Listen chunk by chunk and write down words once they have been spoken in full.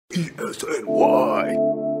PSNY.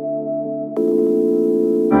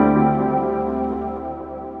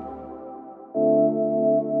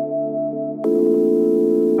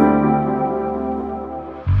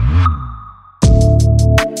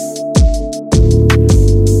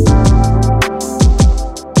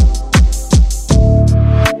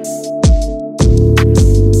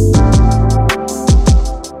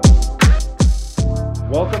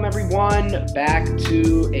 Welcome everyone back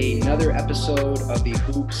to another episode of the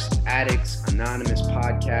Hoops Addicts Anonymous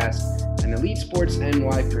podcast, an Elite Sports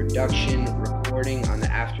NY production, recording on the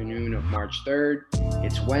afternoon of March 3rd.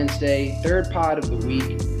 It's Wednesday, third pod of the week,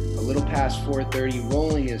 a little past 4:30,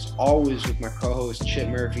 rolling as always with my co-host Chip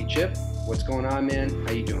Murphy. Chip, what's going on, man?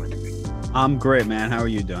 How you doing? I'm great, man. How are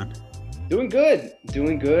you doing? Doing good.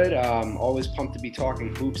 Always pumped to be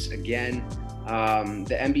talking hoops again.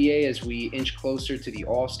 The NBA, as we inch closer to the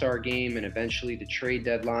All-Star game and eventually the trade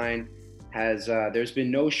deadline, there's been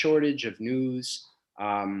no shortage of news.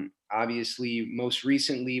 Obviously, most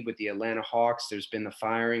recently with the Atlanta Hawks, there's been the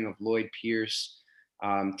firing of Lloyd Pierce.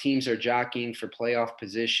 Teams are jockeying for playoff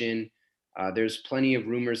position. There's plenty of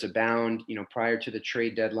rumors abound, prior to the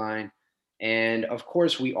trade deadline. And of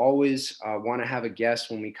course, we always want to have a guest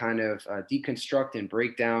when we kind of deconstruct and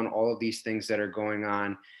break down all of these things that are going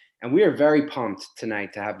on. And we are very pumped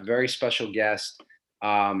tonight to have a very special guest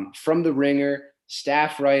from The Ringer,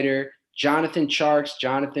 staff writer, Jonathan Tjarks.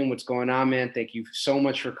 Jonathan, what's going on, man? Thank you so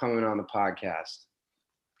much for coming on the podcast.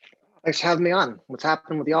 Thanks for having me on. What's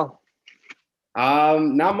happening with y'all?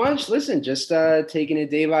 Not much. Listen, just taking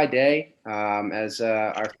it day by day. As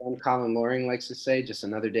our friend Colin Loring likes to say, just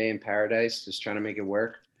another day in paradise, just trying to make it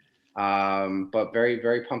work. But very,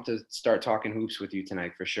 very pumped to start talking hoops with you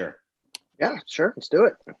tonight for sure. Yeah, sure. Let's do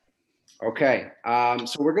it. Okay,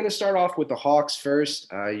 so we're going to start off with the Hawks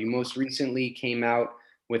first. You most recently came out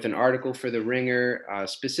with an article for The Ringer,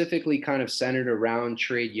 specifically kind of centered around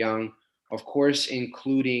Trae Young, of course,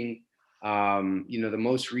 including, the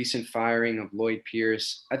most recent firing of Lloyd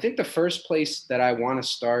Pierce. I think the first place that I want to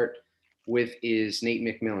start with is Nate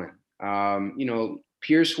McMillan.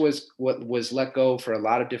 Pierce was let go for a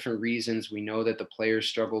lot of different reasons. We know that the players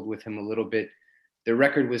struggled with him a little bit. The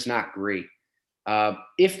record was not great.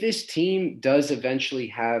 If this team does eventually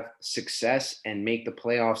have success and make the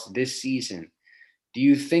playoffs this season, do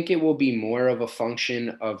you think it will be more of a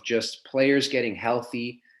function of just players getting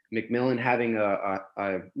healthy, McMillan having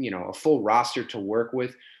a full roster to work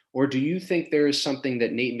with, or do you think there is something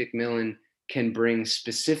that Nate McMillan can bring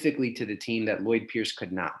specifically to the team that Lloyd Pierce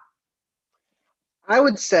could not? I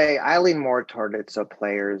would say I lean more toward it's a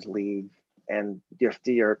players' league. And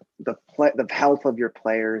the health of your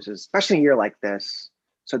players, especially in a year like this.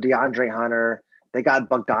 So DeAndre Hunter, they got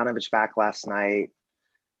Bogdanovich back last night.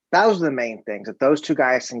 Those are the main things. If those two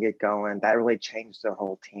guys can get going, that really changed their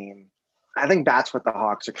whole team. I think that's what the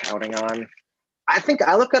Hawks are counting on. I think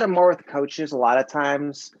I look at it more with the coaches a lot of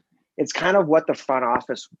times. It's kind of what the front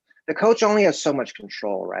office – the coach only has so much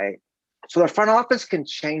control, right? So the front office can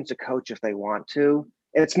change the coach if they want to.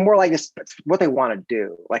 It's more like it's what they want to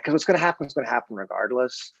do. Because what's going to happen is going to happen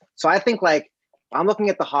regardless. So I think, I'm looking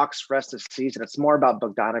at the Hawks rest of the season. It's more about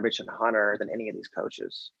Bogdanovich and Hunter than any of these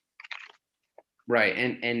coaches. Right.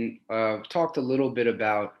 And talked a little bit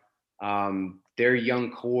about their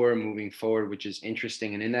young core moving forward, which is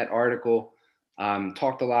interesting. And in that article,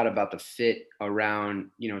 talked a lot about the fit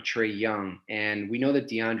around, Trae Young. And we know that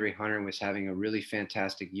DeAndre Hunter was having a really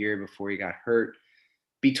fantastic year before he got hurt.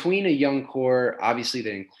 Between a young core, obviously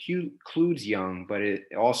that includes Young, but it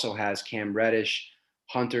also has Cam Reddish,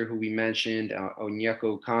 Hunter, who we mentioned, Onyeka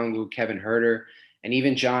Okongwu, Kevin Huerter, and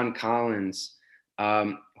even John Collins.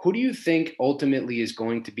 Who do you think ultimately is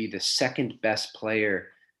going to be the second best player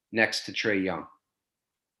next to Trae Young?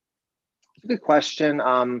 Good question.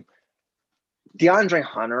 DeAndre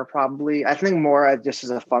Hunter, probably. I think more just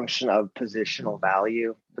as a function of positional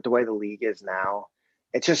value, but the way the league is now.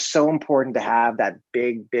 It's just so important to have that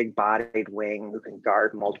big-bodied wing who can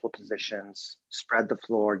guard multiple positions, spread the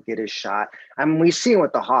floor, get his shot. I mean, we see it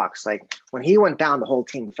with the Hawks. When he went down, the whole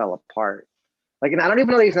team fell apart. And I don't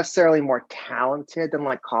even know that he's necessarily more talented than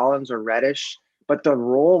Collins or Reddish, but the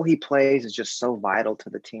role he plays is just so vital to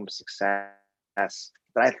the team's success that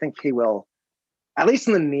I think he will, at least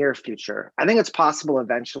in the near future. I think it's possible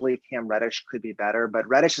eventually Cam Reddish could be better, but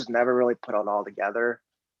Reddish has never really put it all together.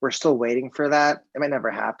 We're still waiting for that. It might never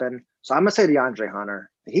happen. So I'm going to say DeAndre Hunter.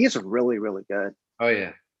 He's really, really good. Oh,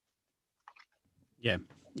 yeah. Yeah,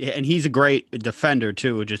 and he's a great defender,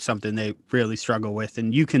 too, which is something they really struggle with.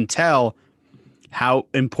 And you can tell how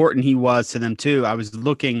important he was to them, too. I was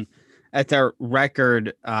looking at their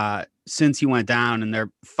record since he went down, and they're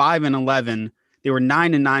 5-11 They were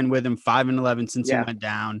 9-9 with him, 5-11 since he Yeah. went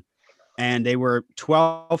down. And they were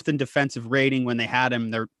 12th in defensive rating when they had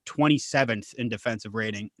him. They're 27th in defensive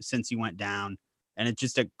rating since he went down. And it's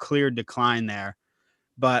just a clear decline there.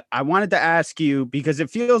 But I wanted to ask you, because it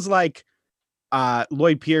feels like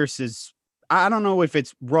Lloyd Pierce is, I don't know if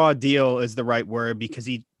it's raw deal is the right word, because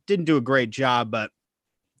he didn't do a great job, but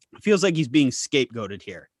it feels like he's being scapegoated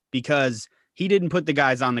here because he didn't put the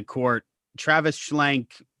guys on the court. Travis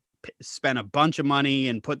Schlenk spent a bunch of money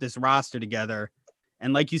and put this roster together.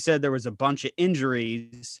 And like you said, there was a bunch of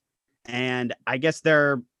injuries. And I guess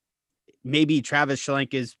maybe Travis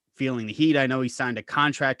Schlenk is feeling the heat. I know he signed a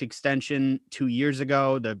contract extension 2 years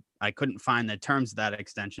ago. I couldn't find the terms of that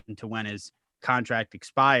extension to when his contract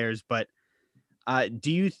expires. But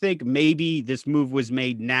do you think maybe this move was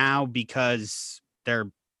made now because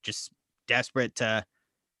they're just desperate to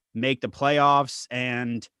make the playoffs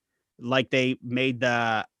and like they made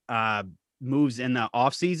the moves in the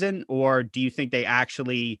offseason? Or do you think they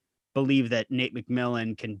actually believe that Nate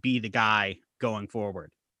McMillan can be the guy going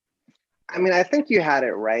forward? I mean, I think you had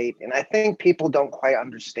it right. And I think people don't quite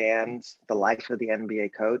understand the life of the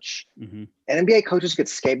NBA coach. Mm-hmm. And NBA coaches get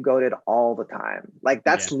scapegoated all the time. Like,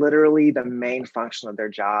 that's literally the main function of their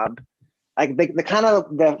job. Like,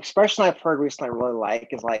 the expression I've heard recently I really like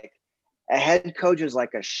is like, a head coach is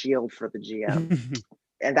like a shield for the GM.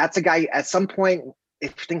 And that's a guy, at some point,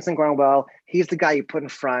 if things aren't going well, he's the guy you put in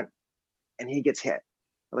front and he gets hit.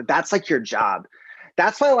 Like, that's like your job.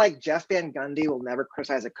 That's why like Jeff Van Gundy will never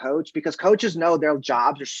criticize a coach, because coaches know their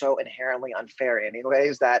jobs are so inherently unfair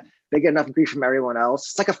anyways that they get enough grief from everyone else.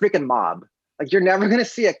 It's like a freaking mob. Like, you're never going to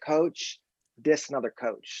see a coach diss another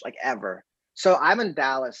coach, like, ever. So I'm in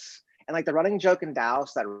Dallas, and like the running joke in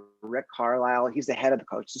Dallas that Rick Carlisle, he's the head of the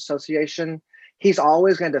Coaches Association. He's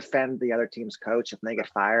always going to defend the other team's coach if they get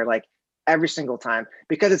fired, like every single time,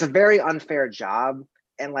 because it's a very unfair job.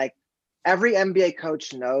 And like every NBA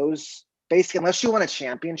coach knows, basically, unless you won a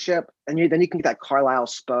championship, and then you can get that Carlisle,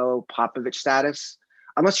 Spo, Popovich status.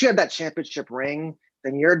 Unless you have that championship ring,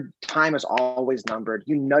 then your time is always numbered.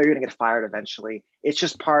 You know you're going to get fired eventually. It's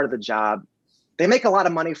just part of the job. They make a lot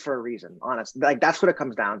of money for a reason, honestly. Like, that's what it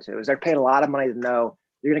comes down to, is they're paid a lot of money to know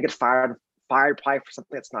you're going to get fired probably for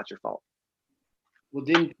something that's not your fault. Well,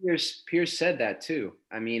 didn't Pierce said that too?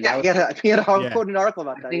 I mean, Yeah, he had a quote an article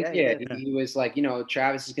about that. I think, he was like,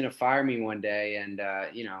 Travis is going to fire me one day, and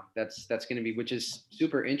that's going to be, which is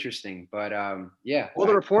super interesting. But yeah. Well,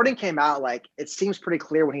 the reporting came out, like, it seems pretty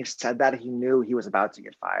clear when he said that he knew he was about to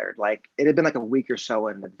get fired. Like, it had been like a week or so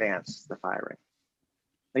in advance, the firing.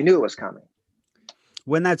 They knew it was coming.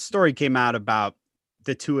 When that story came out about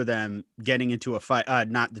the two of them getting into a fight,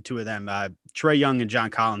 not the two of them, Trae Young and John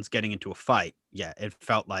Collins getting into a fight. Yeah, it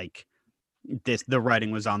felt like the writing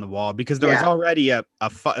was on the wall, because there was already a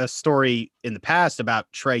story in the past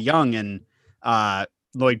about Trae Young and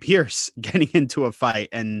Lloyd Pierce getting into a fight.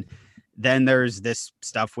 And then there's this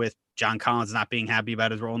stuff with John Collins not being happy about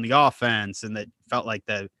his role in the offense. And that felt like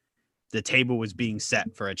the table was being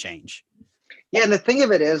set for a change. Yeah, and the thing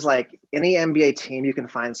of it is, like, any NBA team, you can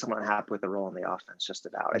find someone happy with the role in the offense, just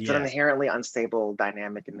about. It's an inherently unstable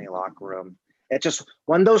dynamic in the locker room. It just,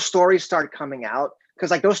 when those stories start coming out, because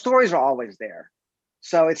like those stories are always there.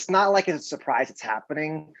 So it's not like it's a surprise it's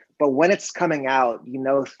happening, but when it's coming out,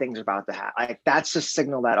 things are about to happen. Like, that's a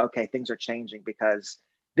signal that, okay, things are changing, because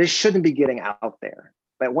this shouldn't be getting out there.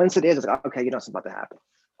 But once it is, it's like, okay, something's about to happen.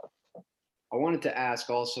 I wanted to ask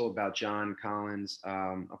also about John Collins,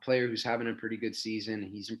 a player who's having a pretty good season.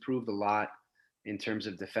 He's improved a lot in terms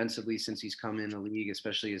of defensively since he's come in the league,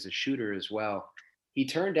 especially as a shooter as well. He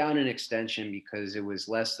turned down an extension because it was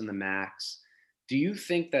less than the max. Do you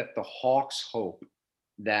think that the Hawks hope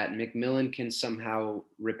that McMillan can somehow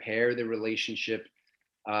repair the relationship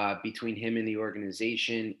between him and the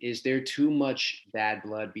organization? Is there too much bad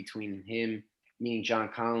blood between him, meaning John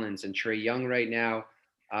Collins, and Trae Young right now?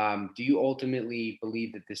 Do you ultimately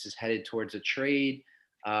believe that this is headed towards a trade?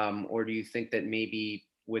 Or do you think that maybe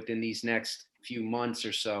within these next few months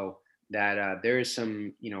or so that there is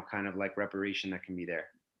some, kind of like reparation that can be there?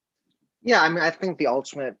 Yeah, I mean, I think the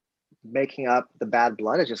ultimate making up the bad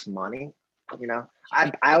blood is just money.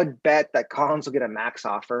 I would bet that Collins will get a max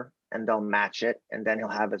offer and they'll match it, and then he'll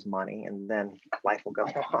have his money, and then life will go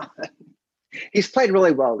on. He's played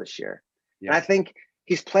really well this year. Yeah. And I think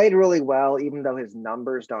he's played really well, even though his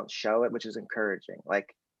numbers don't show it, which is encouraging.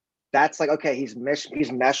 Like, that's like, okay, he's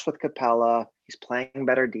meshed with Capella. He's playing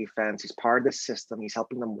better defense. He's part of the system. He's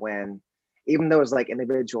helping them win, even though his like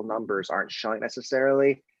individual numbers aren't showing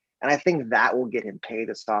necessarily. And I think that will get him paid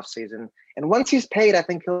this offseason. And once he's paid, I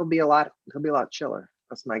think he'll be a lot chiller.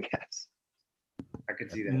 That's my guess. I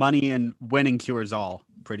could see that. Money and winning cures all,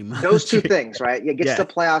 pretty much. Those two things, right? You get Yeah. to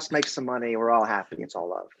the playoffs, make some money. We're all happy. It's all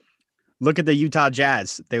love. Look at the Utah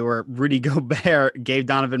Jazz. They were Rudy Gobert gave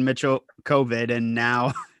Donovan Mitchell COVID, and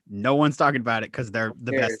now no one's talking about it because they're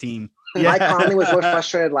the best team. Mike Conley was really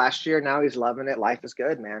frustrated last year. Now he's loving it. Life is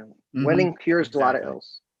good, man. Mhm. Winning cures a lot of Exactly.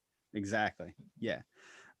 ills. Exactly. Yeah.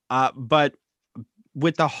 But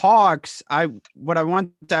with the Hawks, what I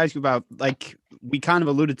want to ask you about, like we kind of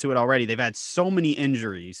alluded to it already, they've had so many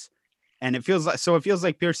injuries, and it feels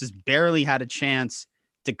like Pierce has barely had a chance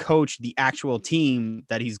to coach the actual team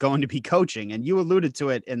that he's going to be coaching. And you alluded to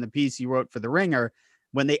it in the piece you wrote for The Ringer.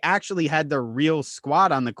 When they actually had their real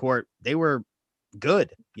squad on the court, they were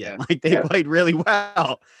good. Yeah. Like they played really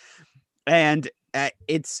well. And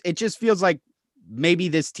it just feels like maybe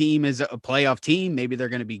this team is a playoff team. Maybe they're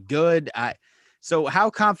going to be good. So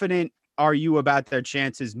how confident are you about their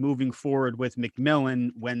chances moving forward with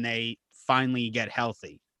McMillan when they finally get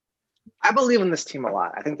healthy? I believe in this team a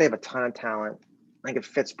lot. I think they have a ton of talent. I think it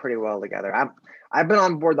fits pretty well together. I've been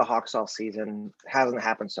on board the Hawks all season. It hasn't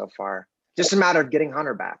happened so far. Just a matter of getting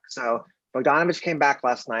Hunter back. So Bogdanovich came back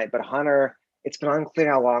last night, but Hunter, it's been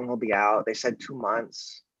unclear how long he'll be out. They said 2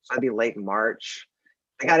 months. So it'd be late March.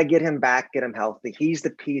 They got to get him back, get him healthy. He's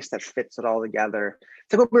the piece that fits it all together.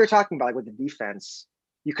 It's like what we were talking about, like with the defense.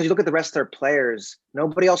 Because you look at the rest of their players,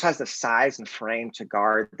 nobody else has the size and frame to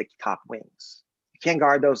guard the top wings. You can't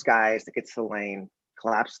guard those guys that get to the lane,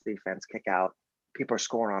 collapse the defense, kick out. People are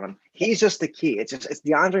scoring on him. He's just the key. It's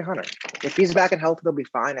DeAndre Hunter. If he's back and healthy, they'll be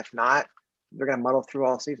fine. If not, they're going to muddle through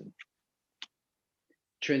all season.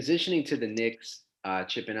 Transitioning to the Knicks,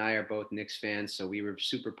 Chip and I are both Knicks fans, so we were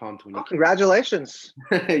super pumped when you. Congratulations!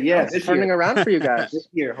 Yeah, it's turning around for you guys this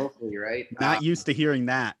year, hopefully, right? Not used to hearing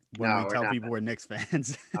that when we tell not. people we're Knicks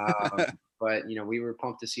fans. But we were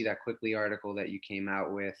pumped to see that Quickly article that you came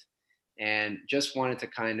out with, and just wanted to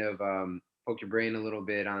kind of poke your brain a little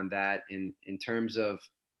bit on that in terms of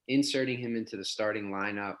inserting him into the starting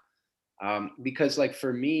lineup, because like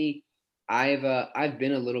for me, I've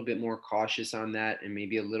been a little bit more cautious on that and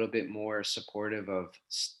maybe a little bit more supportive of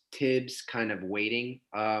Tibbs kind of waiting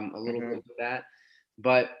a little bit with that.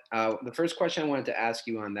 But the first question I wanted to ask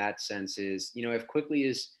you on that sense is, if Quickly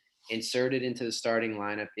is inserted into the starting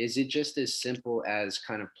lineup, is it just as simple as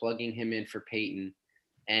kind of plugging him in for Peyton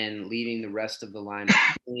and leaving the rest of the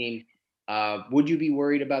lineup clean? Would you be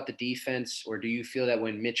worried about the defense, or do you feel that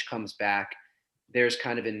when Mitch comes back, there's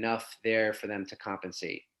kind of enough there for them to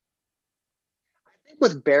compensate? I think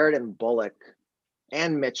with Barrett and Bullock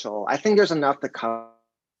and Mitchell, I think there's enough to cover.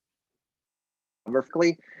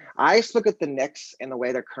 I just look at the Knicks and the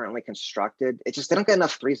way they're currently constructed. It's just they don't get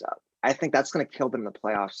enough threes up. I think that's going to kill them in the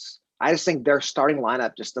playoffs. I just think their starting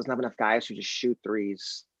lineup just doesn't have enough guys who just shoot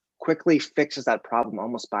threes. Quickly fixes that problem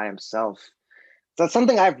almost by himself. So that's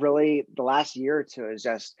something I've really, the last year or two, is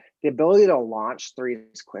just the ability to launch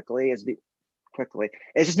threes quickly. It's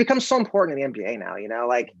just become so important in the NBA now.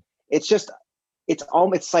 Like it's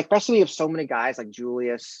like, especially if so many guys like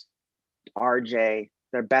Julius, RJ,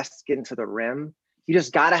 their best getting to the rim. You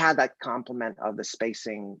just got to have that complement of the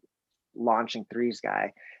spacing, launching threes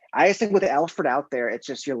guy. I just think with Alfred out there, it's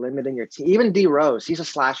just you're limiting your team. Even D Rose, he's a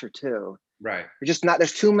slasher too. Right. You're just not.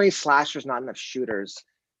 There's too many slashers, not enough shooters,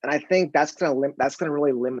 and I think that's gonna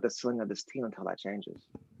really limit the ceiling of this team until that changes.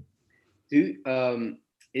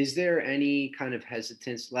 Is there any kind of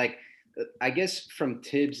hesitance? Like, I guess from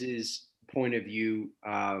Tibbs's point of view,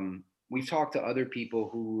 we've talked to other people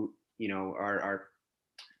who are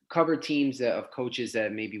cover teams of coaches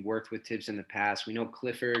that maybe worked with Tibbs in the past. We know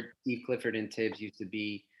Steve Clifford and Tibbs used to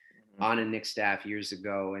be on a Knicks staff years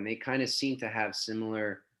ago, and they kind of seem to have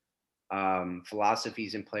similar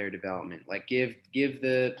philosophies in player development. Like give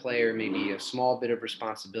the player maybe a small bit of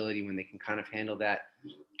responsibility when they can kind of handle that.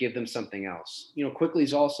 Give them something else.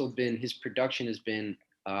 Quickly's also been, his production has been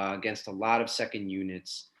against a lot of second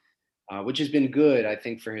units, which has been good, I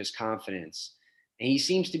think, for his confidence. And he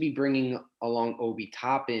seems to be bringing along Obi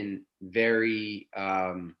Toppin very,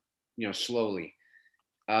 slowly.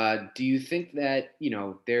 Do you think that,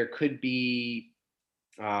 there could be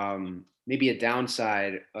maybe a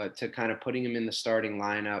downside to kind of putting him in the starting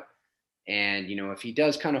lineup? And, if he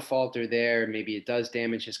does kind of falter there, maybe it does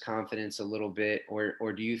damage his confidence a little bit.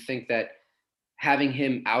 Or do you think that having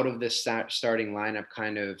him out of the starting lineup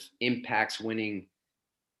kind of impacts winning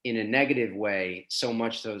in a negative way so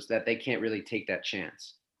much so that they can't really take that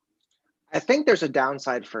chance? I think there's a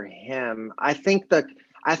downside for him. I think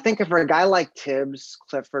if for a guy like Tibbs,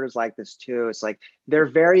 Clifford is like this too. It's like they're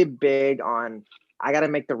very big on, I got to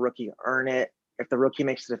make the rookie earn it. If the rookie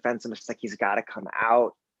makes a defensive mistake, he's got to come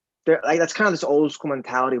out. like that's kind of this old school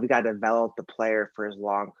mentality. We got to develop the player for his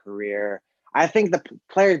long career. I think the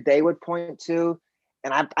player they would point to,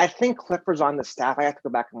 and I think Clifford's on the staff. I have to go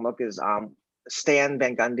back and look. Is Stan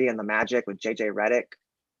Van Gundy and the Magic with JJ Redick.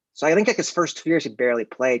 So I think like his first 2 years he barely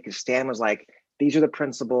played because Stan was like, "These are the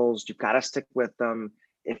principles. You've got to stick with them.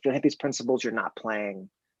 If you don't hit these principles, you're not playing."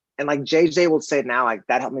 And like JJ will say now, like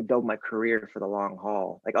that helped me build my career for the long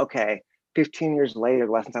haul. Like, okay, 15 years later,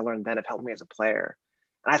 the lessons I learned then have helped me as a player.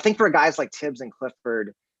 And I think for guys like Tibbs and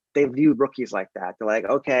Clifford, they view rookies like that. They're like,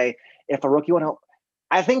 okay, if a rookie want to,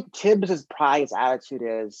 I think Tibbs' probably his attitude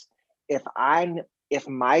is, if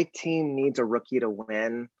my team needs a rookie to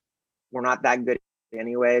win, we're not that good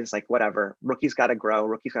anyways. Like whatever, rookies got to grow,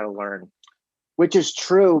 rookies got to learn, which is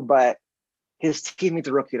true. But his team needs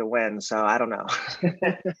a rookie to win, so I don't know.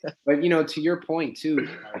 But to your point too,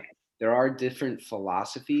 like, there are different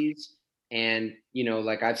philosophies, and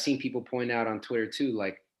like I've seen people point out on Twitter too,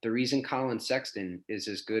 like the reason Colin Sexton is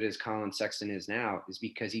as good as Colin Sexton is now is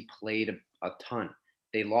because he played a ton.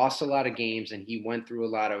 They lost a lot of games, and he went through a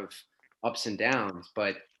lot of ups and downs,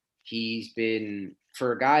 but he's been,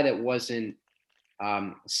 for a guy that wasn't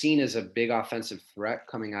seen as a big offensive threat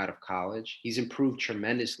coming out of college, he's improved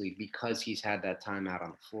tremendously because he's had that time out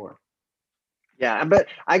on the floor. Yeah, but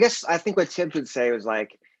I think what Tibbs would say was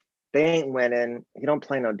like, they ain't winning. You don't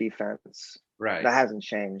play no defense. Right. That hasn't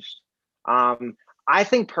changed. I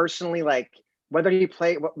think personally, like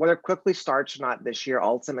whether Quickly starts or not this year,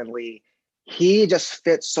 ultimately, he just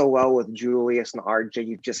fits so well with Julius and RJ.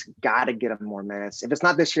 You've just got to get him more minutes. If it's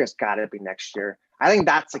not this year, it's got to be next year. I think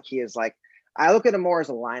that's the key. Is like I look at him more as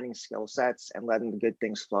aligning skill sets and letting the good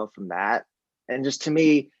things flow from that. And just to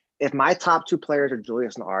me, if my top two players are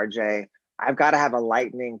Julius and RJ, I've got to have a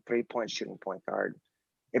lightning 3-point shooting point guard.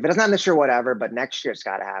 If it doesn't happen this year, whatever, but next year it's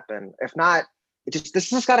got to happen. If not, this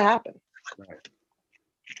just got to happen. Right.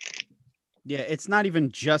 Yeah, it's not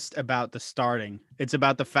even just about the starting. It's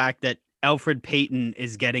about the fact that Elfrid Payton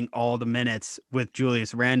is getting all the minutes with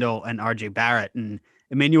Julius Randle and RJ Barrett. And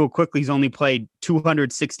Immanuel Quickley's only played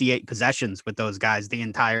 268 possessions with those guys the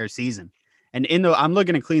entire season. And I'm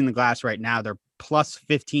looking at Clean the Glass right now. They're plus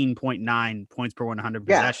 15.9 points per 100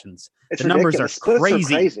 possessions. It's the numbers are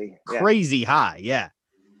crazy. Crazy high. Yeah.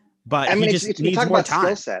 But I mean, he just it's needs talk more about time.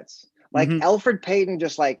 skill sets. Like Elfrid Payton,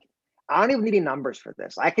 just like, I don't even need any numbers for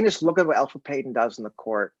this. I can just look at what Elfrid Payton does in the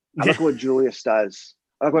court. I look at what Julius does.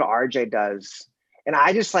 I look at what RJ does. And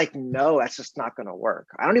I just like, no, that's just not going to work.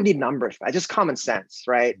 I don't even need numbers. I just common sense,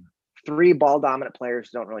 right? 3 ball dominant players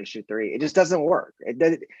don't really shoot 3. It just doesn't work.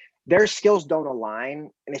 Their skills don't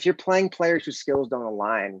align. And if you're playing players whose skills don't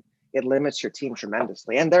align, it limits your team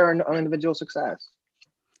tremendously and their own individual success.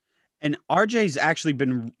 And RJ's actually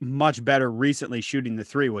been much better recently shooting the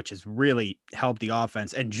 3, which has really helped the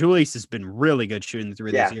offense. And Julius has been really good shooting the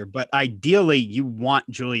 3 this year. But ideally, you want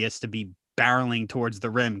Julius to be barreling towards the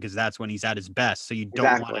rim because that's when he's at his best. So you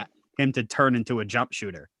don't want him to turn into a jump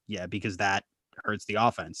shooter. Yeah, because that hurts the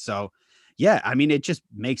offense. So, yeah, I mean, it just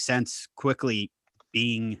makes sense Quickly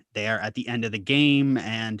being there at the end of the game.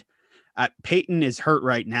 And Peyton is hurt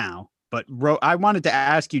right now. But I wanted to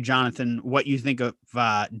ask you, Jonathan, what you think of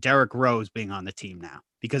Derrick Rose being on the team now.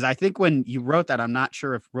 Because I think when you wrote that, I'm not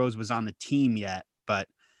sure if Rose was on the team yet, but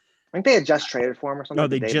I think they had just traded for him or something. No,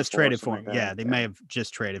 they just traded for him. Yeah, they may have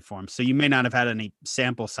just traded for him. So you may not have had any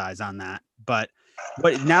sample size on that. But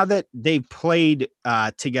now that they've played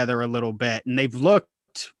together a little bit and they've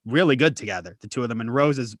looked really good together, the two of them, and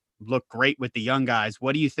Rose has looked great with the young guys.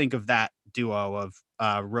 What do you think of that duo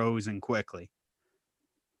of Rose and Quickly?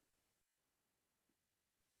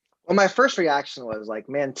 Well, my first reaction was like,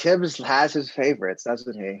 man, Tibbs has his favorites,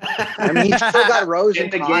 doesn't he? I mean, he still got Rose and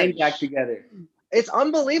the game back together. It's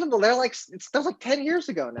unbelievable. That was like 10 years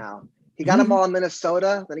ago now. He got them all in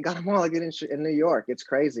Minnesota, then he got them all like in New York. It's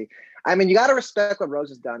crazy. I mean, you got to respect what Rose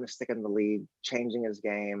has done to stick in the league, changing his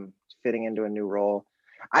game, fitting into a new role.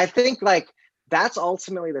 I think like that's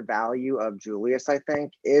ultimately the value of Julius, I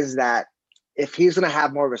think, is that if he's going to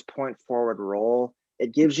have more of his point forward role,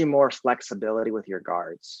 it gives you more flexibility with your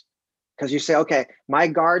guards. Because you say, okay, my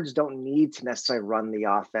guards don't need to necessarily run the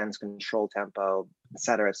offense, control tempo, et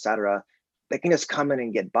cetera, et cetera. They can just come in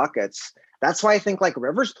and get buckets. That's why I think like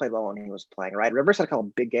Rivers played well when he was playing, right? Rivers had a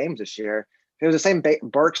couple big games this year. It was the same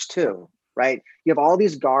Burks too, right? You have all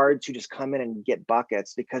these guards who just come in and get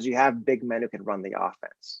buckets because you have big men who can run the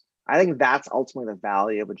offense. I think that's ultimately the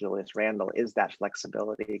value of a Julius Randle is that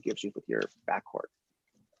flexibility it gives you with your backcourt.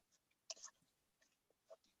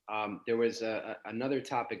 There was another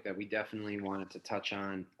topic that we definitely wanted to touch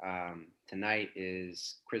on tonight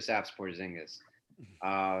is Kristaps Porzingis.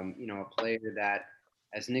 A player that,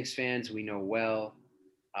 as Knicks fans, we know well.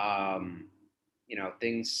 Um,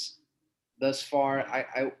 things thus far,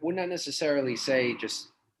 I would not necessarily say just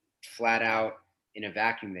flat out in a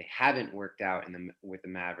vacuum they haven't worked out with the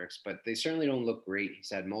Mavericks, but they certainly don't look great.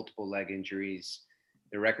 He's had multiple leg injuries.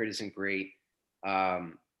 The record isn't great.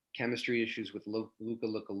 Um, Chemistry issues with Luca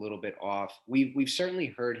look a little bit off. We've certainly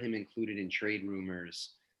heard him included in trade rumors.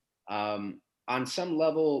 On some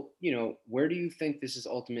level, where do you think this is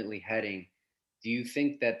ultimately heading? Do you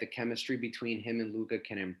think that the chemistry between him and Luca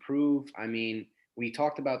can improve? I mean, we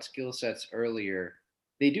talked about skill sets earlier.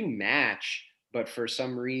 They do match, but for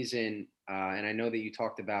some reason, and I know that you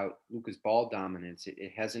talked about Luca's ball dominance,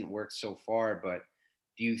 it hasn't worked so far, but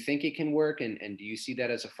do you think it can work? And do you see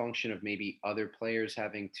that as a function of maybe other players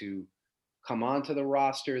having to come onto the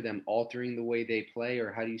roster, them altering the way they play,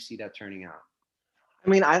 or how do you see that turning out? I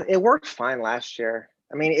mean, it worked fine last year.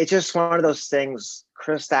 I mean, it's just one of those things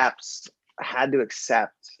Kristaps had to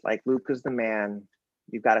accept. Like, Luka's the man.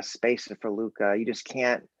 You've got to space it for Luka. You just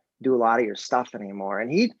can't do a lot of your stuff anymore.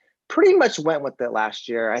 And he pretty much went with it last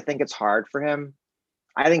year. I think it's hard for him.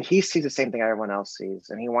 I think he sees the same thing everyone else sees,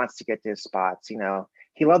 and he wants to get to his spots.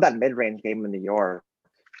 He loved that mid-range game in New York.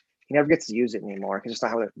 He never gets to use it anymore because it's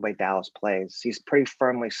not how the way Dallas plays. He's pretty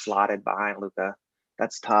firmly slotted behind Luka.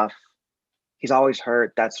 That's tough. He's always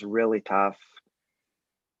hurt. That's really tough.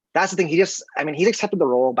 That's the thing. He's accepted the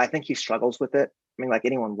role, but I think he struggles with it. I mean, like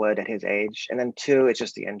anyone would at his age. And then two, it's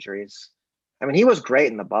just the injuries. I mean, he was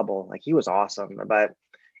great in the bubble. Like, he was awesome, but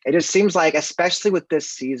it just seems like, especially with this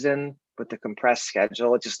season, with the compressed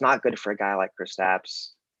schedule, it's just not good for a guy like Kristaps.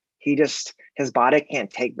 His body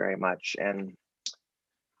can't take very much. And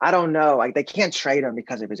I don't know. Like, they can't trade him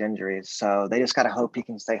because of his injuries. So they just got to hope he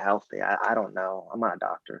can stay healthy. I don't know. I'm not a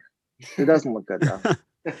doctor. It doesn't look good, though.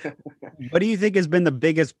 What do you think has been the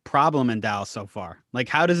biggest problem in Dallas so far? Like,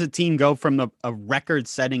 how does a team go from a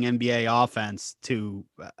record-setting NBA offense to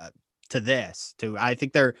this? I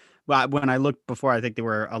think when I looked before, I think they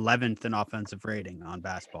were 11th in offensive rating on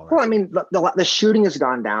Basketball Well, I Reference. mean, the shooting has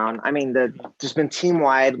gone down. I mean, there's been team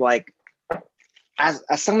wide, like, as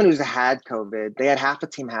someone who's had COVID, they had half the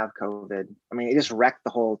team have COVID. I mean, it just wrecked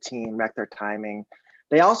the whole team, wrecked their timing.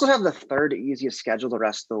 They also have the third easiest schedule the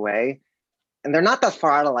rest of the way. And they're not that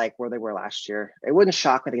far out of like where they were last year. It wouldn't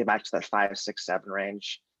shock me to get back to that 5, 6, 7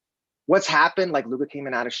 range. What's happened? Like, Luka came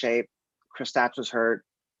in out of shape. Kristaps was hurt.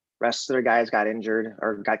 Rest of their guys got injured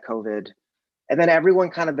or got COVID. And then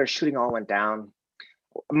everyone their shooting all went down.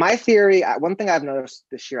 My theory, one thing I've noticed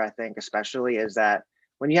this year, I think especially, is that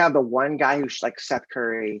when you have the one guy who's like Seth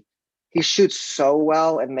Curry, he shoots so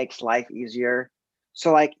well and makes life easier.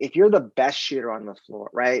 So, like, if you're the best shooter on the floor,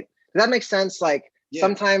 right? Does that make sense? Like, Yeah.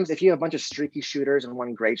 sometimes if you have a bunch of streaky shooters and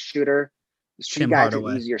one great shooter, the street Tim guys get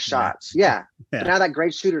Hardaway. easier Yeah. shots. Yeah. Yeah. But now that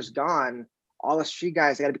great shooter's gone, all the street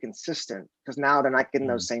guys, they got to be consistent because now they're not getting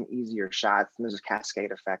those same easier shots. And there's a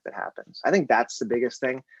cascade effect that happens. I think that's the biggest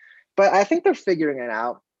thing. But I think they're figuring it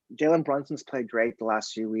out. Jalen Brunson's played great the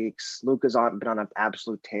last few weeks. Luka's been on an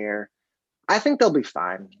absolute tear. I think they'll be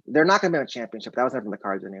fine. They're not going to be in a championship. That was never in the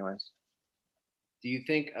cards anyways. Do you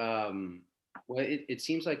think, well, it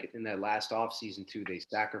seems like in that last offseason too, they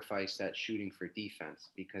sacrificed that shooting for defense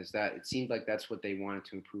because it seemed like that's what they wanted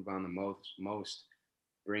to improve on the most,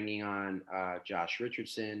 bringing on Josh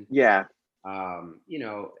Richardson, Yeah.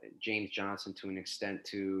 James Johnson to an extent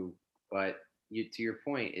too. But to your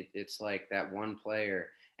point, it's like that one player,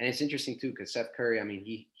 and it's interesting too because Seth Curry, I mean,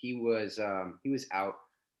 he was out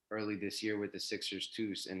early this year with the Sixers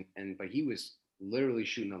too, but he was literally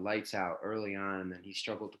shooting the lights out early on, and then he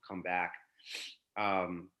struggled to come back.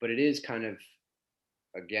 But it is kind of,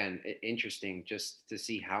 again, interesting just to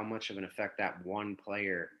see how much of an effect that one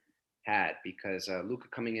player had because Luka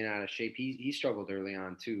coming in out of shape, he struggled early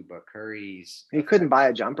on too, but Curry's He couldn't buy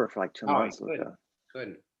a jumper for like 2 months.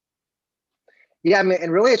 Couldn't. Yeah, I mean,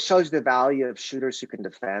 and really it shows the value of shooters who can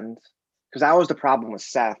defend. Because that was the problem with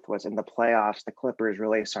Seth, was in the playoffs, the Clippers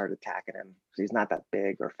really started attacking him because he's not that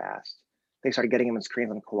big or fast. They started getting him in screens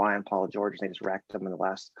on Kawhi and Paul George, and they just wrecked him in the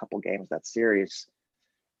last couple games of that series.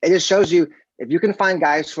 It just shows you, if you can find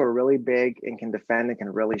guys who are really big and can defend and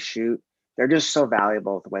can really shoot, they're just so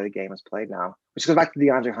valuable with the way the game is played now. Which goes back to the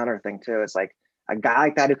DeAndre Hunter thing too. It's like a guy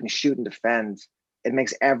like that who can shoot and defend, it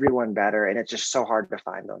makes everyone better, and it's just so hard to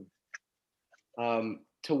find them.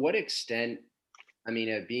 To what extent, I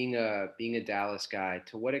mean, being a Dallas guy,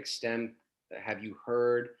 to what extent have you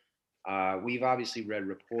heard? We've obviously read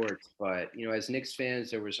reports, but as Knicks fans,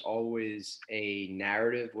 there was always a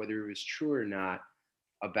narrative, whether it was true or not,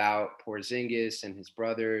 about Porzingis and his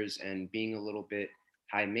brothers and being a little bit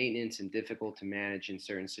high maintenance and difficult to manage in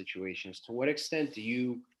certain situations. To what extent do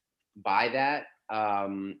you buy that?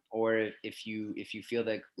 or if you feel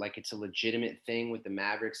that like it's a legitimate thing with the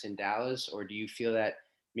Mavericks in Dallas, or do you feel that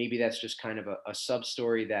maybe that's just kind of a sub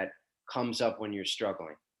story that comes up when you're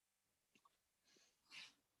struggling?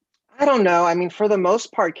 I don't know. I mean, for the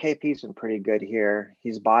most part, KP's been pretty good here.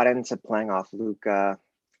 He's bought into playing off Luca.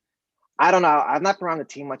 I don't know. I've not been around the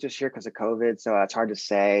team much this year because of COVID, so it's hard to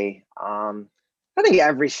say. I think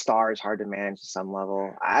every star is hard to manage to some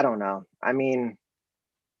level. I don't know. I mean,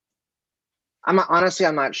 I'm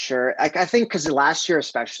not sure. Like, I think because last year,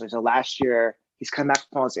 especially, so last year he's come back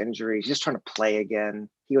from all his injuries. He's just trying to play again.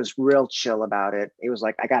 He was real chill about it. He was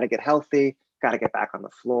like, I got to get healthy, got to get back on the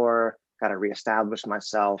floor, got to reestablish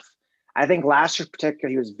myself. I think last year,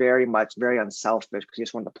 particularly, he was very unselfish because he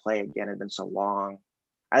just wanted to play again. It had been so long.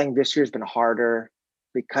 I think this year's been harder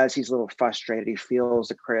because he's a little frustrated. He feels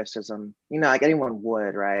the criticism, like anyone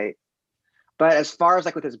would, right? But as far as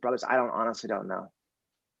like with his brothers, I honestly don't know.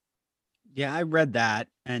 Yeah, I read that,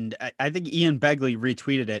 and I think Ian Begley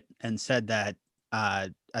retweeted it and said that I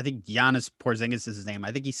think Giannis Porzingis is his name.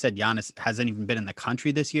 I think he said Giannis hasn't even been in the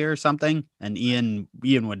country this year or something, and Ian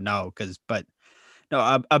would know but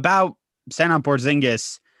no, about Sanam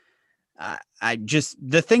Porzingis. I just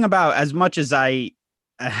the thing about as much as I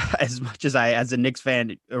as a Knicks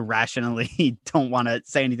fan irrationally don't want to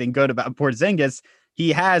say anything good about Porzingis,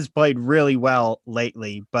 he has played really well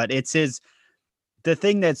lately, but the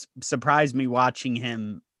thing that's surprised me watching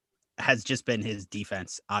him has just been his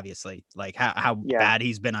defense, obviously. Like how Yeah. bad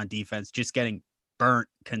he's been on defense, just getting burnt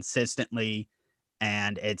consistently.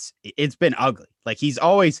 And it's been ugly. Like he's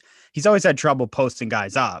always had trouble posting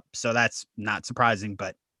guys up. So that's not surprising.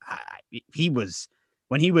 But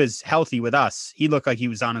when he was healthy with us, he looked like he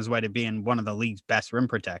was on his way to being one of the league's best rim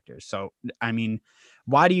protectors. So, I mean,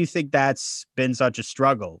 why do you think that's been such a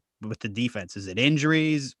struggle with the defense? Is it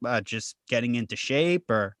injuries, just getting into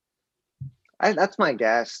shape, or? That's my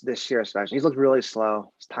guess this year, especially. He's looked really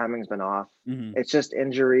slow. His timing's been off. Mhm. It's just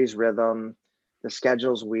injuries, rhythm. The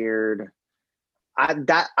schedule's weird.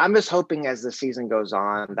 I'm just hoping as the season goes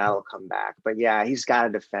on that'll come back. But yeah, he's got to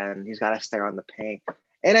defend. He's got to stay on the paint.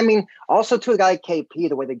 And I mean, also to a guy like KP,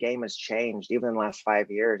 the way the game has changed, even in the last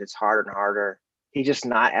 5 years, it's harder and harder. He's just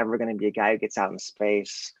not ever going to be a guy who gets out in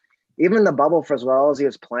space. Even in the bubble, for as well as he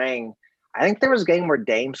was playing, I think there was a game where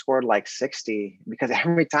Dame scored like 60 because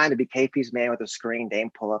every time to be KP's man with a screen,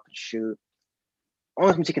 Dame pull up and shoot.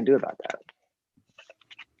 Only things he can do about that.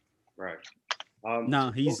 Right. No,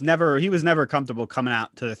 he was never comfortable coming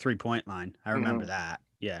out to the 3-point line. I remember that.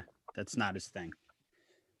 Yeah, that's not his thing.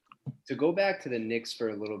 To go back to the Knicks for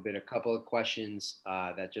a little bit, a couple of questions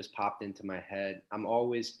that just popped into my head. I'm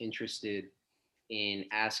always interested in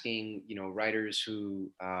asking, writers who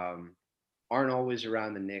aren't always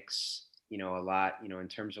around the Knicks, a lot, in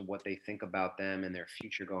terms of what they think about them and their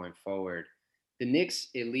future going forward. The Knicks,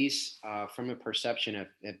 at least from a perception,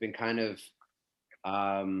 have been kind of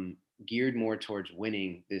geared more towards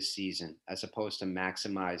winning this season as opposed to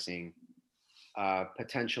maximizing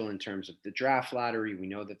potential in terms of the draft lottery. We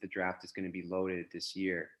know that the draft is going to be loaded this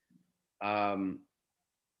year.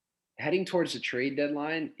 Heading towards the trade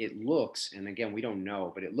deadline, it looks, and again, we don't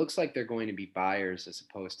know, but it looks like they're going to be buyers as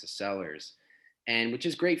opposed to sellers, and which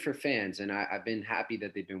is great for fans. And I've been happy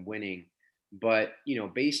that they've been winning. But,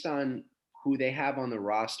 based on who they have on the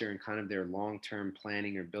roster and kind of their long-term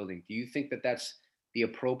planning or building, do you think that that's the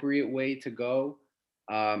appropriate way to go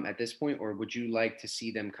at this point? Or would you like to see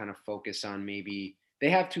them kind of focus on maybe they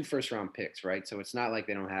have 2 first-round picks, right? So it's not like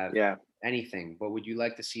they don't have anything, but would you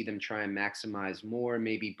like to see them try and maximize more,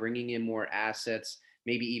 maybe bringing in more assets,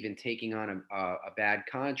 maybe even taking on a bad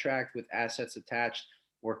contract with assets attached,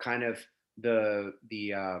 or kind of the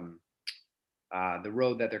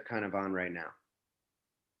road that they're kind of on right now?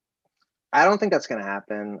 I don't think that's going to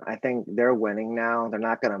happen. I think they're winning now. They're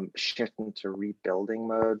not going to shift into rebuilding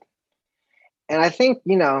mode. And I think,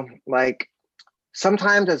 like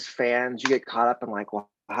sometimes as fans, you get caught up in like, well,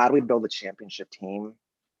 how do we build a championship team?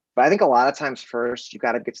 But I think a lot of times first, you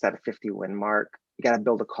got to get to that 50 win mark. You got to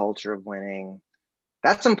build a culture of winning.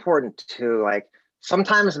 That's important too. Like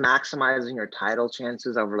sometimes maximizing your title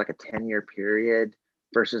chances over like a 10-year period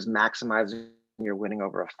versus maximizing your winning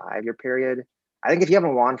over a 5-year period. I think if you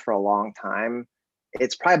haven't won for a long time,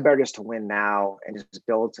 it's probably better just to win now and just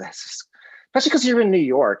build to, especially because you're in New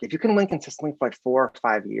York. If you can win consistently for like 4 or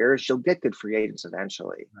 5 years, you'll get good free agents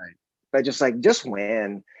eventually. Right. But just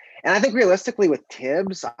win. And I think realistically with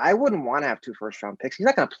Tibbs, I wouldn't want to have 2 first-round picks. He's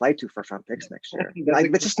not going to play 2 first-round picks next year.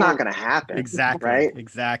 Like that's just not going to happen. Exactly. Right.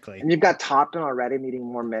 Exactly. And you've got Toppin already needing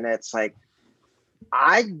more minutes. Like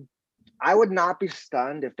I would not be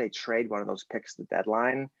stunned if they trade one of those picks at the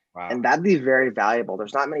deadline. Wow. And that'd be very valuable.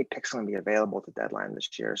 There's not many picks going to be available at the deadline this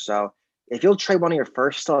year. So if you'll trade one of your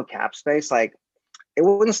first still have cap space, like it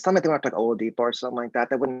wouldn't stomach them up like Oladipo or something like that.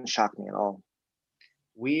 That wouldn't shock me at all.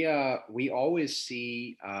 We always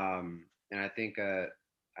see and I think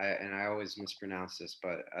I always mispronounce this,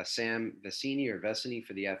 but Sam Vecini or Vecini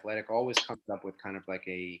for the Athletic always comes up with kind of like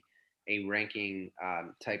a ranking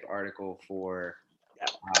type article for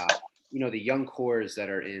the young cores that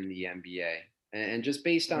are in the NBA, and just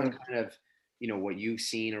based on kind of what you've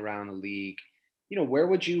seen around the league, where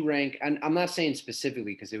would you rank? And I'm not saying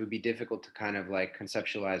specifically because it would be difficult to kind of like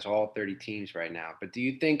conceptualize all 30 teams right now, but do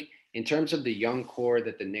you think in terms of the young core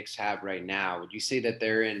that the Knicks have right now, would you say that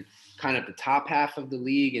they're in kind of the top half of the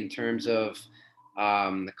league in terms of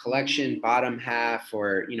the collection, bottom half,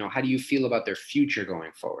 or how do you feel about their future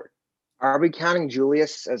going forward? Are we counting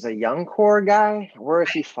Julius as a young core guy? Where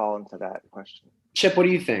does he fall into that question? Chip, what do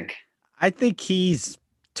you think? I think he's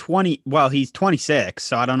 20. Well, he's 26,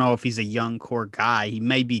 so I don't know if he's a young core guy. He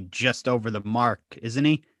may be just over the mark, isn't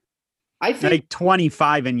he? I think, Like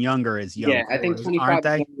 25 and younger is young yeah, I think cores, 25 aren't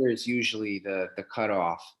they? younger is usually the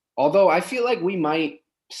cutoff. Although I feel like we might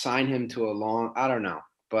sign him to a long, I don't know, I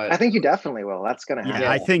but think you definitely will. That's going to Yeah, happen.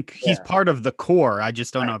 I think he's yeah. part of the core. I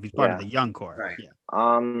just don't know if he's part of Yeah. the young core. Right.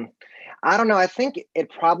 Yeah. I don't know. I think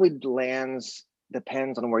it probably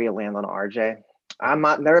depends on where you land on RJ. I'm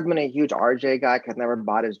never been a huge RJ guy because never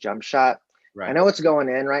bought his jump shot. I Right. know it's going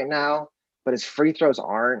in right now, but his free throws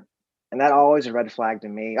aren't. And that always a red flag to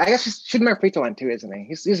me. I guess he's shooting more free throw line too, isn't he?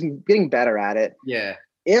 He's getting better at it. Yeah.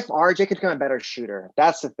 If RJ could become a better shooter,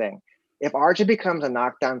 that's the thing. If RJ becomes a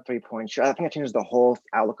knockdown 3-point shooter, I think it changes the whole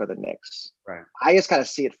outlook of the Knicks. Right. I just got to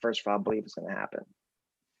see it first for I believe it's going to happen.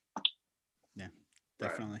 Yeah,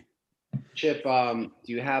 definitely. Chip, do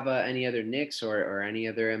you have any other Knicks or any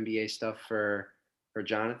other NBA stuff for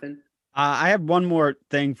Jonathan? I have one more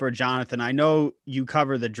thing for Jonathan. I know you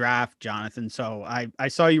cover the draft, Jonathan. So I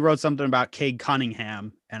saw you wrote something about Cade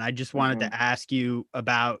Cunningham, and I just wanted to ask you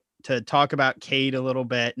to talk about Cade a little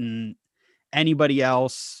bit and anybody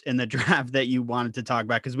else in the draft that you wanted to talk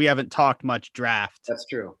about, because we haven't talked much draft. That's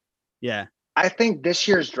true. Yeah. I think this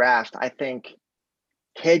year's draft, I think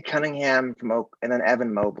Cade Cunningham from Oak and then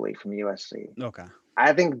Evan Mobley from USC. Okay.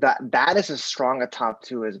 I think that is as strong a top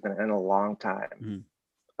two as been in a long time. Mm-hmm.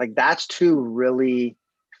 Like that's two really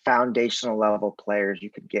foundational level players you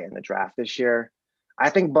could get in the draft this year. I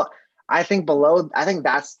think below, I think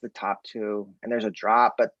that's the top two, and there's a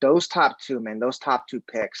drop. But those top two, man, those top two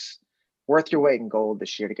picks, worth your weight in gold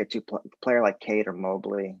this year to get to a player like Cade or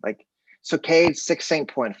Mobley. Like, so Cade's 6'8"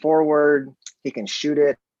 point forward. He can shoot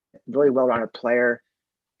it. Really well-rounded player.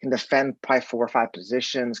 Can defend probably 4 or 5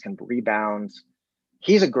 positions. Can rebound.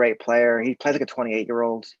 He's a great player. He plays like a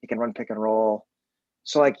 28-year-old. He can run pick and roll.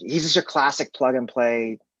 So like he's just your classic plug and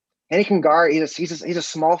play, and he can guard. He's a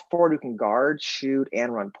small forward who can guard, shoot,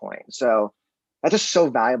 and run point. So that's just so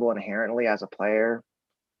valuable inherently as a player.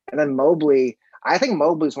 And then Mobley, I think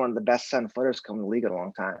Mobley is one of the best 7-footers come in the league in a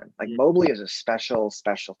long time. Like Mobley is a special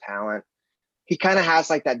talent. He kind of has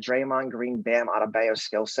like that Draymond Green, Bam Adebayo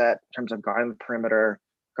skill set in terms of guarding the perimeter,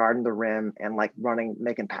 guarding the rim, and like running,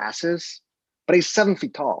 making passes. But he's 7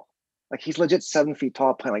 feet tall. Like he's legit 7 feet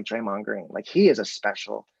tall playing like Draymond Green. Like he is a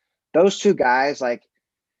special. Those two guys, like,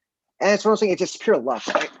 and it's one of those things, it's just pure luck.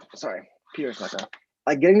 Sorry, Peter's not there.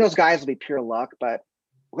 Like getting those guys will be pure luck, but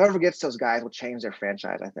whoever gets those guys will change their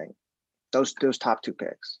franchise, I think. Those top two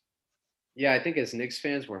picks. Yeah, I think as Knicks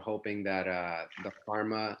fans, we're hoping that the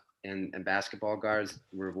pharma and basketball guards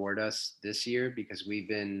reward us this year because we've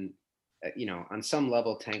been, on some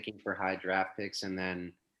level tanking for high draft picks and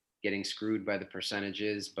then getting screwed by the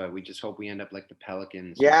percentages, but we just hope we end up like the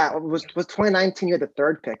Pelicans. Yeah, it was 2019. You had the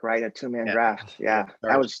third pick, right? A 2-man draft. Yeah,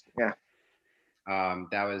 that was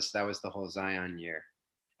that was the whole Zion year.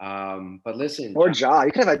 But listen, or Ja,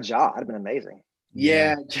 you could have had Ja. That'd have been amazing.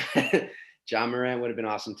 Yeah, Ja Morant would have been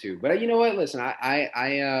awesome too. But you know what? Listen, I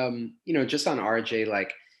just on RJ,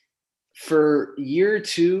 like for year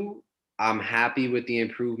 2, I'm happy with the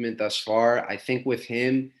improvement thus far. I think with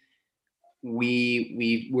him,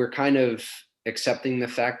 we're kind of accepting the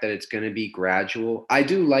fact that it's going to be gradual. I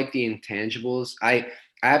do like the intangibles. I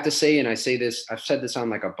have to say, and I say this, I've said this on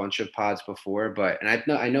like a bunch of pods before, but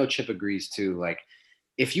I know Chip agrees too. Like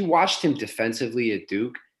if you watched him defensively at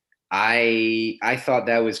Duke, I thought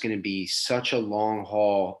that was going to be such a long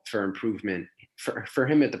haul for improvement for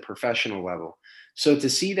him at the professional level. So to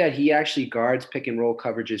see that he actually guards pick and roll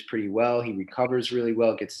coverages pretty well, he recovers really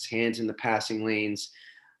well, gets his hands in the passing lanes,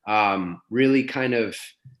 really kind of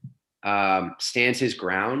stands his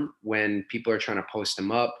ground when people are trying to post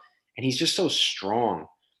him up. And he's just so strong.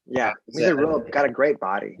 Yeah, he's So, got a great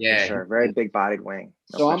body for yeah. sure. Very big bodied wing.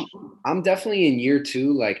 No So question. I'm definitely in year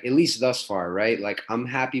two, like at least thus far, right? Like I'm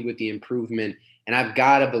happy with the improvement, and I've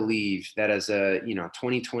got to believe that as a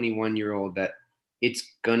 2021-year-old that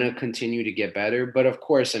it's gonna continue to get better. But of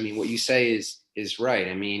course, I mean, what you say is right.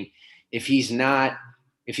 I mean, if he's not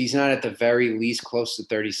if he's not at the very least close to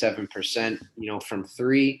 37%, from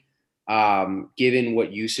three, given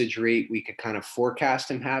what usage rate we could kind of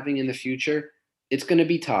forecast him having in the future, it's going to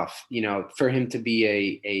be tough, for him to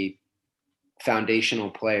be a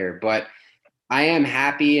foundational player. But I am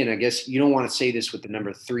happy, and I guess you don't want to say this with the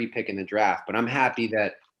number 3 pick in the draft, but I'm happy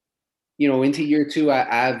that into year two, I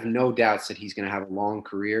have no doubts that he's going to have a long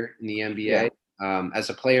career in the Yeah. NBA.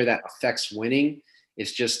 As a player that affects winning,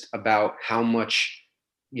 it's just about how much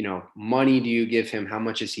money do you give him, how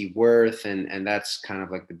much is he worth, and that's kind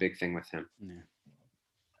of like the big thing with him. Yeah.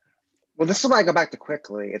 Well, this is why I go back to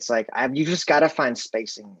quickly. It's like you just got to find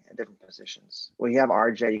spacing at different positions. Well, you have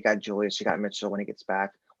RJ, you got Julius, you got Mitchell when he gets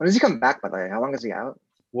back. When does he come back, by the way? How long is he out?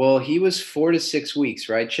 Well, he was 4 to 6 weeks,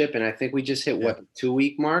 right, Chip? And I think we just hit Yeah. what, the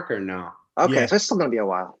 2-week mark or no? Okay, Yeah. so it's still gonna be a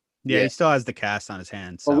while. Yeah, Yeah. he still has the cast on his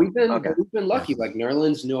hands. But So we've been Okay. lucky, like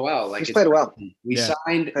Nerlens Noel. Like He's played well. We Yeah.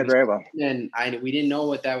 signed Played very well. and we didn't know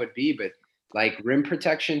what that would be, but like rim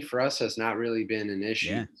protection for us has not really been an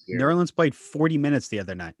issue. yeah, here. Nerlens played 40 minutes the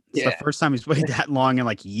other night. It's the Yeah. first time he's played that long in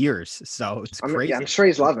like years. So it's crazy. Yeah, I'm sure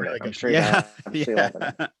he's loving Really it. I'm good. sure he's Yeah, absolutely loving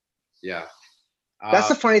it. Yeah. That's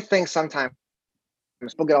the funny thing sometimes.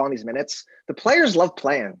 People get all these minutes. The players love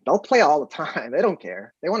playing. They'll play all the time. They don't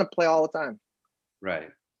care. They want to play all the time. Right.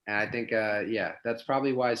 And I think, that's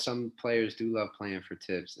probably why some players do love playing for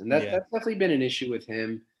Tibbs, and Yeah. that's definitely been an issue with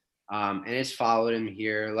him, and it's followed him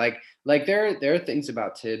here. Like there are things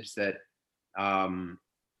about Tibbs that,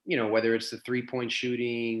 whether it's the 3-point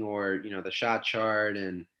shooting or the shot chart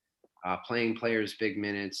and playing players big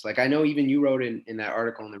minutes. Like I know even you wrote in that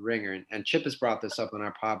article in the Ringer, and Chip has brought this up on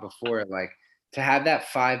our pod before. Like to have that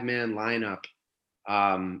 5-man lineup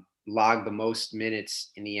log the most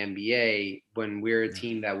minutes in the NBA when we're a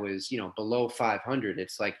team that was, below 500.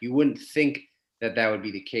 It's like you wouldn't think that would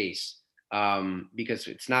be the case, because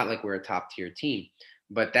it's not like we're a top tier team.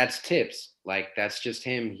 But that's Tibbs. Like that's just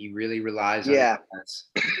him. He really relies on Yeah.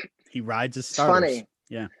 that. he rides his It's starters. funny.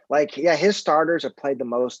 Yeah. Like, yeah, his starters have played the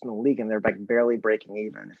most in the league, and they're like barely breaking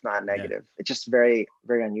even, if not negative. It's just very,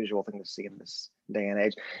 very unusual thing to see in this day and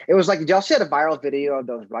age. It was like, did y'all see the viral video of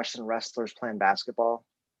those Russian wrestlers playing basketball?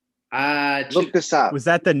 Look Chip, this up. Was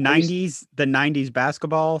that the 90s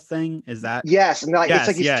basketball thing? Is that? Yes, and like Yes, it's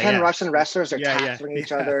like these yeah, 10 yeah. Russian wrestlers, they're Yeah, yeah. tackling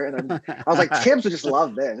each other. And then I was like, Tibbs would just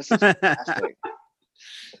love this. This is fantastic.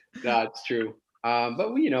 no, it's true. But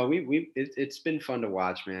it's been fun to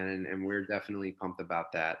watch, man, and we're definitely pumped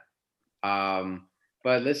about that.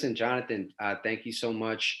 But listen, Jonathan, thank you so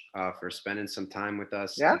much for spending some time with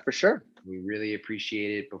us. Yeah, for sure. We really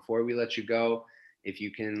appreciate it. Before we let you go, if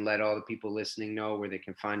you can let all the people listening know where they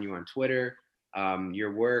can find you on Twitter,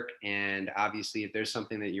 your work, and obviously if there's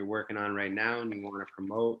something that you're working on right now and you want to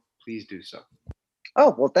promote, please do so.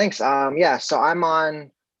 Oh, well, thanks. Yeah, so I'm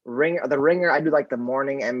on the Ringer. I do like the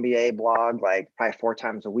morning NBA blog, like probably 4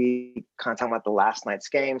 times a week, content about the last night's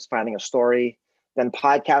games, finding a story. Then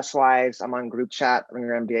podcast wise, I'm on group chat,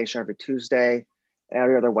 Ringer NBA show every Tuesday.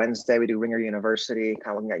 Every other Wednesday, we do Ringer University,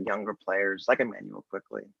 kind of looking at younger players like Emmanuel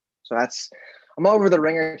Quickly. So I'm over the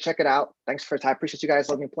Ringer. Check it out. Thanks for your time. Appreciate you guys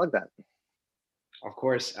letting me plug that. Of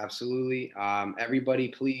course, absolutely. Everybody,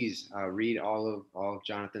 please read all of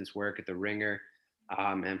Jonathan's work at the Ringer.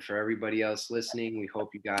 And for everybody else listening, we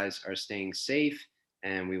hope you guys are staying safe,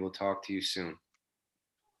 and we will talk to you soon.